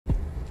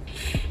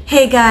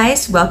Hey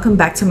guys, welcome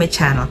back to my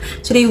channel.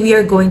 Today we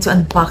are going to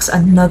unbox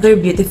another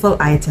beautiful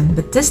item,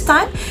 but this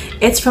time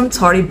it's from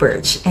Tory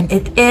Burch, and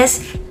it is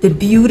the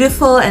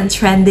beautiful and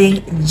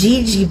trending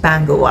Gigi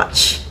Bangle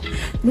watch.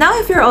 Now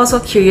if you're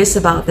also curious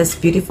about this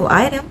beautiful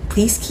item,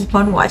 please keep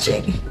on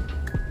watching.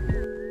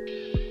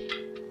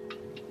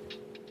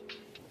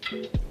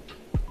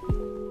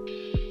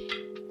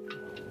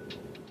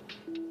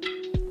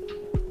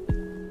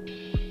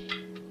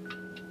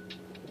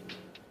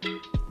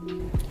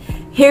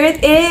 Here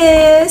it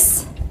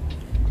is!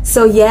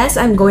 So yes,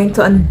 I'm going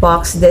to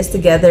unbox this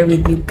together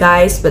with you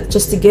guys, but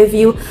just to give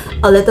you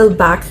a little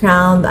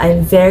background,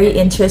 I'm very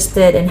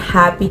interested and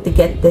happy to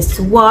get this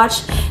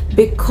watch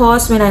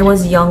because when I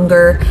was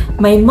younger,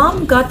 my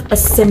mom got a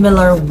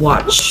similar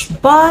watch,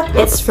 but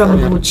it's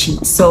from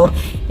Gigi. So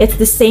it's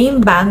the same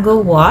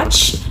bangle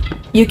watch.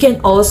 You can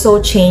also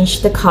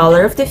change the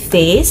color of the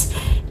face,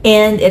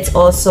 and it's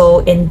also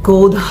in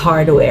gold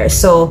hardware.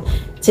 So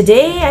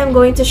today, I'm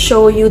going to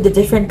show you the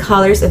different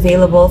colors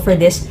available for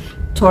this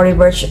Tory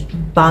Burch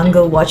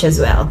Bangle watch as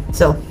well.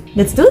 So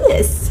let's do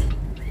this.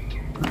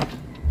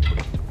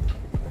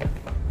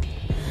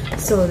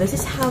 So this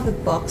is how the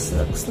box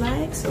looks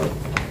like. So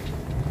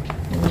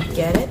when you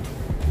get it,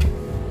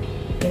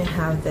 you're gonna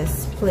have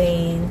this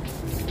plain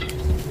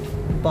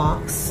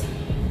box,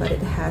 but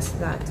it has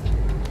that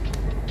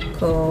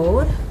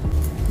code.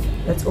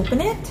 Let's open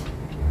it.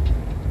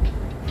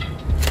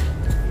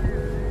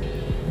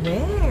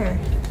 There.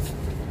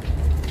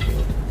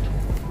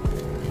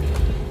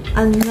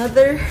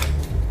 Another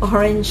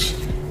orange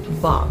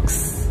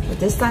box, but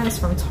this time it's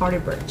from Tory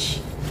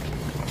Burch.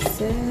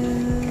 So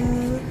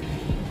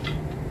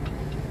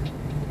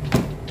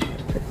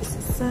put this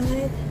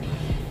aside.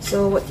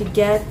 So what you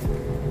get,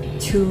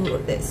 two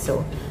of this.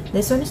 So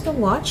this one is the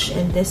watch,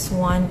 and this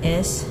one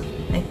is,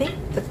 I think,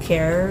 the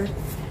care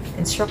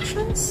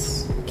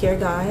instructions, care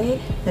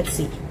guide. Let's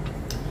see.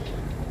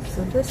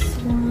 So this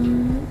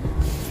one,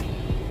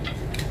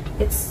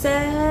 it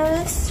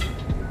says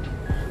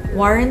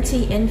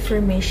warranty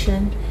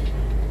information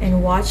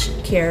and watch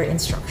care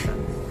instruction.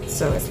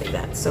 So it's like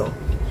that. So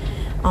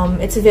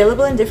it's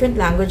available in different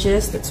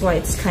languages, that's why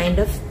it's kind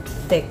of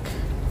thick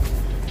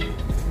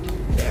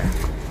there.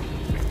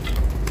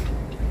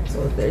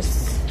 So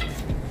there's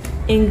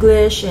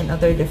English and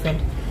other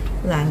different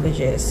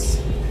languages.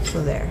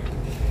 So there.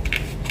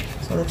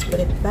 So let's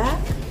put it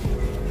back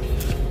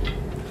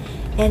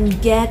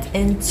and get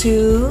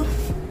into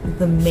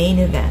the main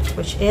event,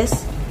 which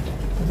is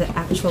the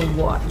actual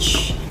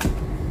watch.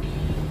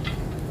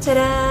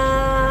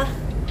 Ta-da!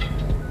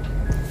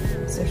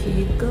 So here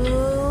you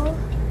go.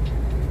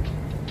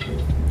 You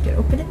can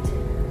open it.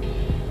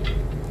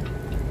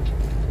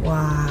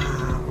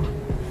 Wow!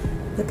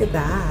 Look at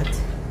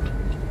that.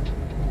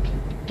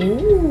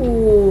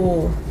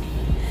 Ooh!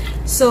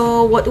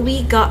 So what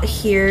we got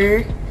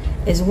here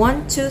is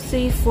 1, 2,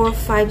 3, 4,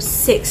 5,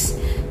 6.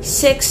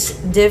 6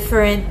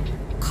 different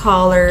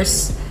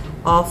colors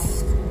of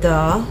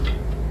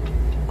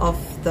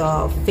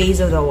the face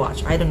of the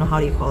watch. I don't know how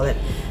you call it,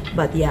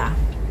 but yeah.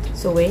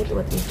 So wait,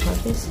 what do you call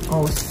this?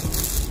 Oh,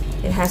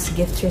 it has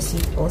gift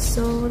receipt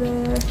also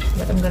there,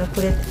 but I'm gonna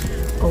put it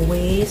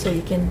away so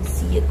you can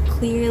see it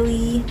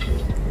clearly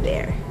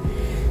there.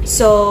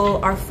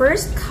 So our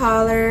first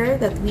color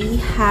that we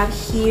have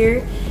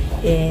here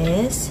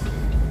is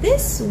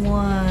this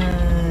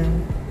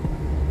one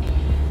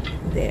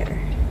there.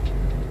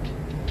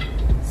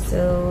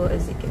 So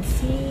as you can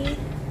see,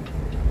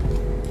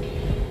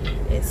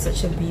 it's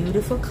such a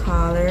beautiful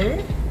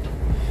color.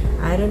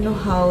 I don't know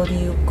how do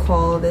you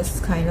call this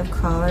kind of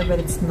color, but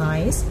it's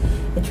nice.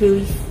 It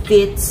really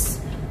fits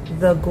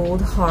the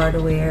gold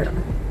hardware.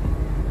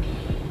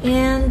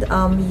 And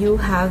you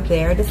have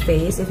there the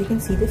face. If you can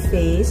see the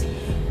face,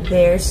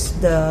 there's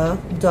the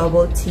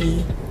double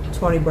T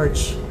Tory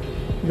Burch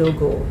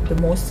logo, the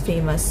most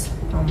famous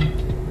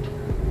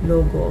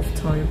logo of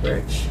Tory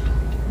Burch.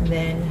 And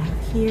then you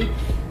have here,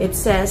 it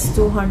says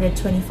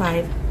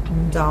 $225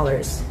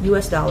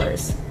 US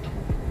dollars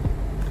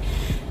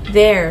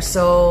there.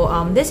 So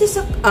this is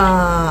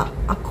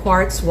a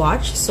quartz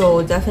watch,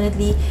 so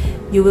definitely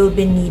you will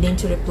be needing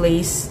to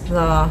replace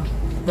the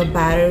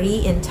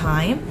battery in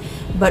time,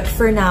 but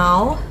for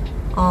now,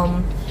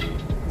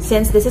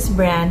 since this is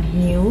brand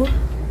new,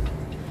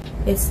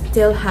 it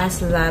still has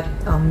that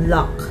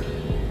lock,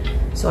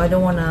 so I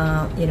don't want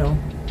to, you know,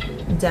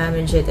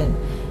 damage it and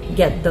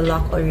get the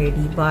lock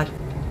already, but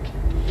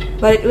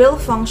it will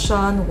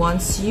function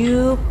once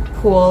you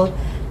pull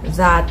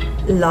that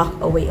lock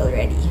away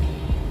already.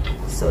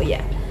 So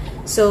yeah,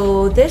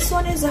 so this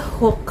one is a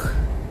hook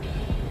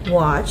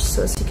watch.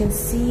 So as you can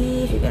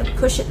see, if you're gonna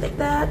push it like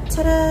that,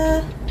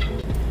 ta-da,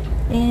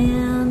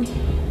 and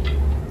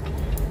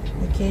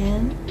you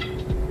can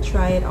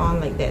try it on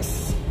like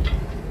this.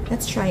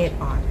 Let's try it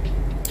on.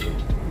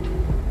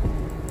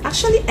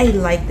 Actually, I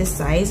like the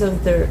size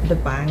of the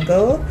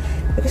bangle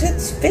because it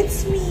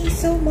fits me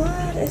so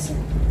much.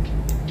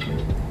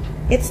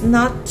 It's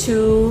not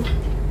too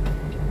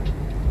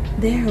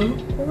there.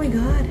 Oh my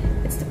god,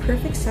 it's the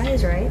perfect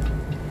size, right?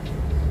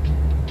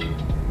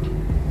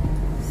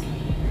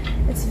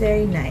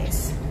 very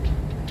nice.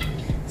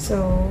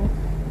 So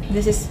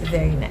this is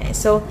very nice.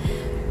 So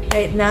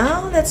right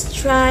now, let's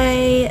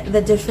try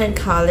the different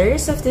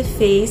colors of the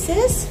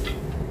faces.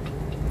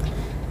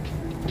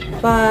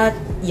 But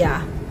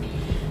yeah,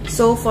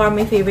 so far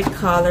my favorite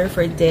color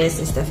for this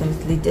is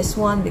definitely this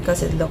one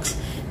because it looks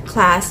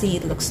classy,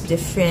 it looks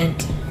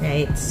different,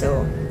 right?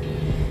 So,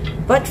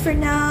 but for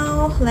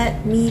now,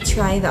 let me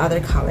try the other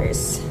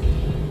colors.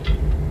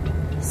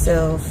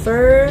 So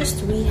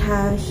first we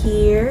have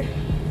here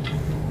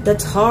the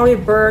Tory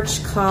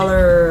Burch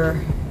color,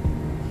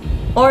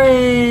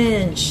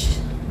 orange.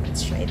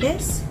 Let's try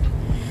this.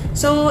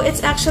 So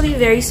it's actually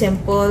very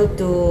simple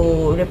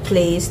to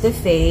replace the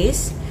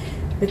face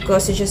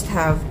because you just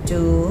have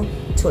to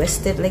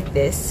twist it like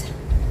this.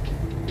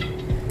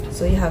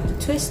 So you have to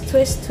twist,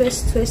 twist,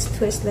 twist, twist,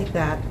 twist like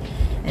that,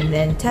 and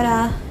then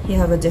ta-da, you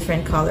have a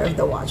different color of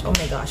the watch. Oh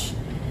my gosh,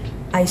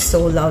 I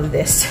so love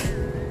this.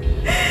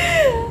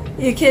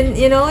 You can,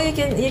 you know, you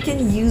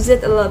can use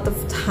it a lot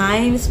of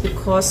times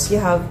because you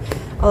have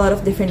a lot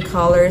of different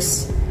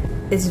colors.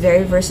 It's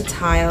very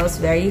versatile, it's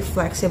very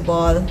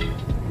flexible.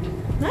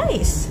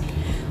 Nice.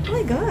 Oh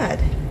my god,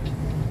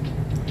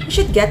 you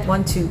should get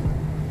one too.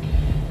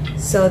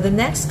 So the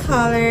next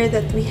color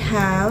that we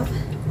have,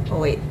 oh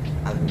wait,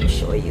 let me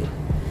show you.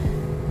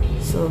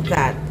 So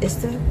that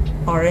is the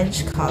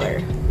orange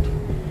color.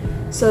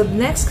 So the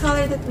next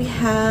color that we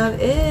have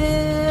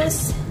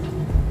is,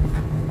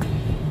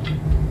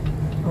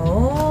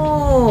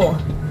 oh,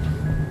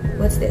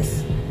 what's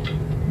this?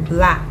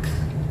 Black.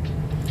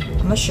 I'm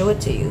gonna show it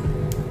to you.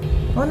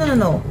 Oh no, no,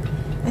 no,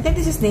 I think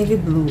this is navy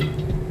blue.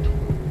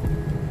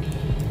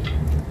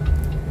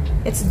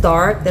 It's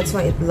dark, that's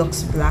why it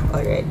looks black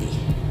already.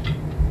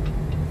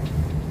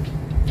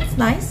 That's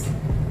nice.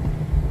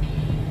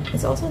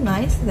 It's also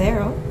nice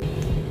there, oh.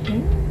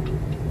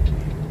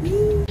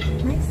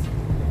 Nice.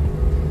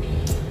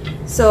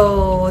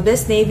 So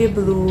this navy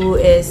blue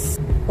is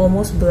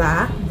almost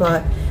black,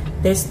 but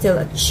there's still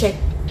a chic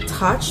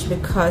touch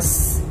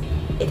because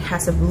it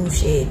has a blue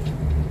shade.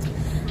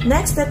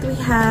 Next that we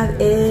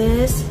have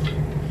is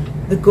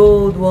the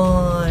gold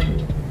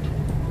one.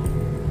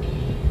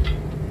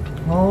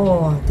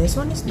 Oh, this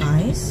one is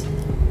nice.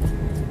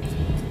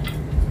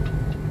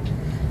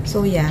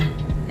 So yeah,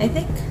 I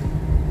think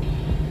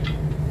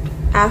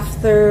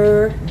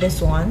after this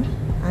one,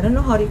 I don't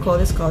know how to call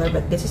this color,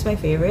 but this is my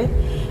favorite.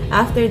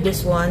 After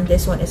this one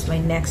is my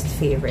next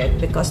favorite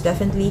because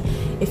definitely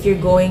if you're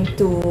going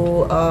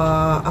to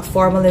a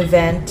formal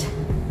event,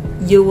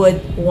 you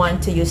would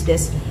want to use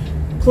this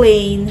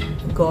plain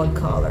gold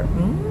color.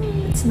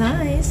 It's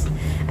nice.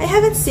 I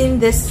haven't seen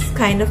this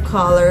kind of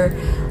color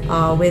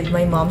with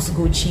my mom's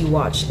Gucci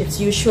watch. It's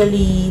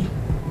usually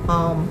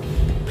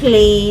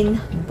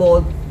plain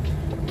bold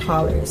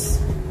colors.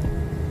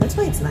 That's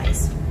why it's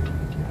nice.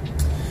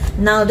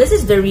 Now this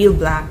is the real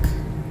black.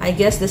 I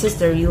guess this is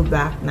the real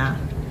black now.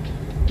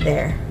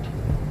 There.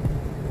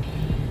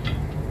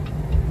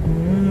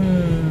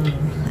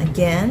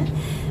 Again,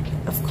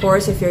 of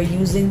course, if you're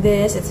using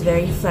this, it's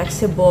very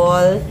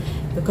flexible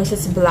because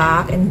it's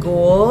black and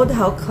gold.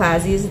 How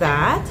classy is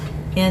that?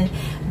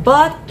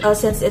 But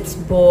since it's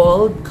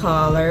bold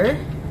color,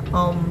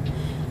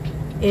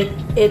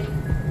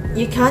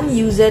 you can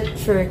use it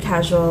for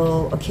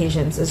casual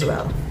occasions as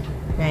well,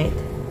 right?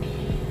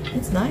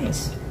 It's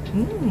nice.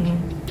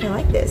 I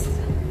like this.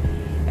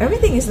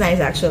 Everything is nice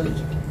actually.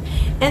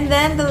 And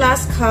then the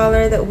last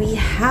color that we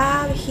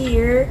have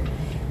here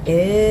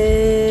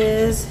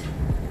is,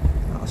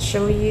 I'll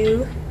show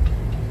you.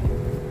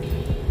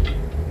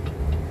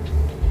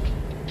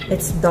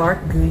 It's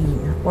dark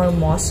green or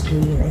moss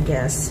green, I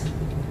guess.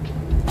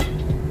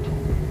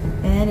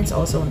 And it's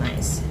also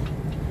nice.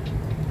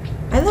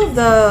 I love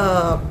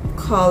the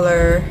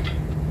color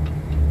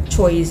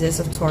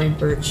choices of Tory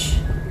Burch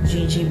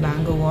Gigi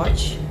Bangle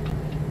watch.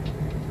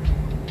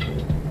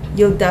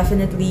 You'll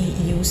definitely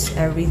use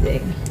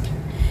everything.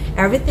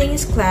 Everything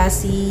is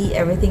classy,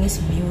 everything is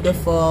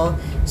beautiful.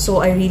 So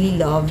I really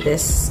love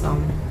this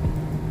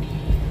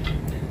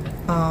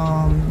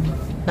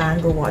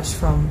bangle watch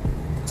from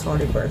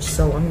Tory Burch.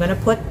 So I'm gonna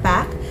put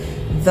back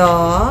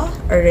the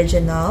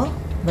original,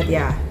 but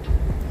yeah,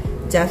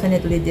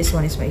 definitely this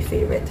one is my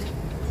favorite.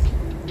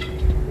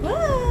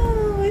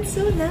 Wow, it's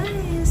so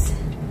nice.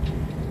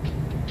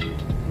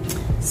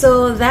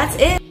 So that's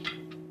it.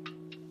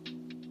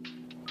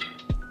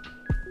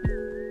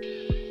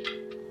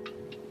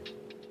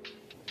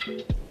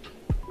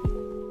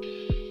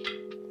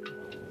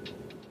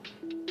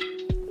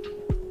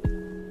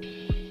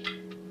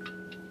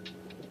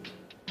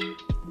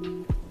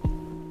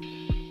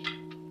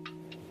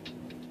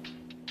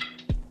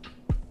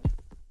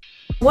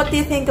 What do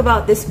you think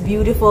about this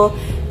beautiful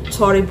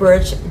Tory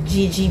Burch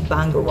Gigi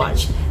Bangle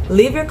watch?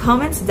 Leave your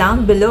comments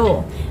down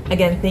below.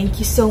 Again, thank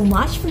you so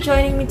much for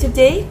joining me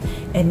today.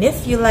 And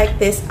if you like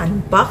this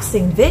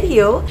unboxing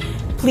video,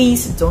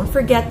 please don't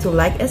forget to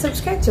like and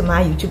subscribe to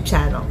my YouTube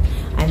channel.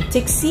 I'm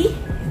Tixie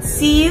and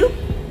see you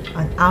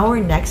on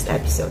our next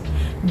episode.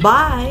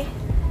 Bye!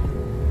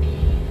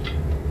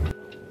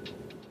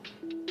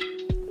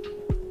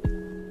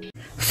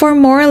 For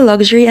more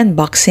luxury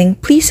unboxing,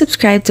 please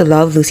subscribe to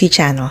Love Lucy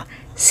channel.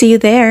 See you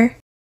there!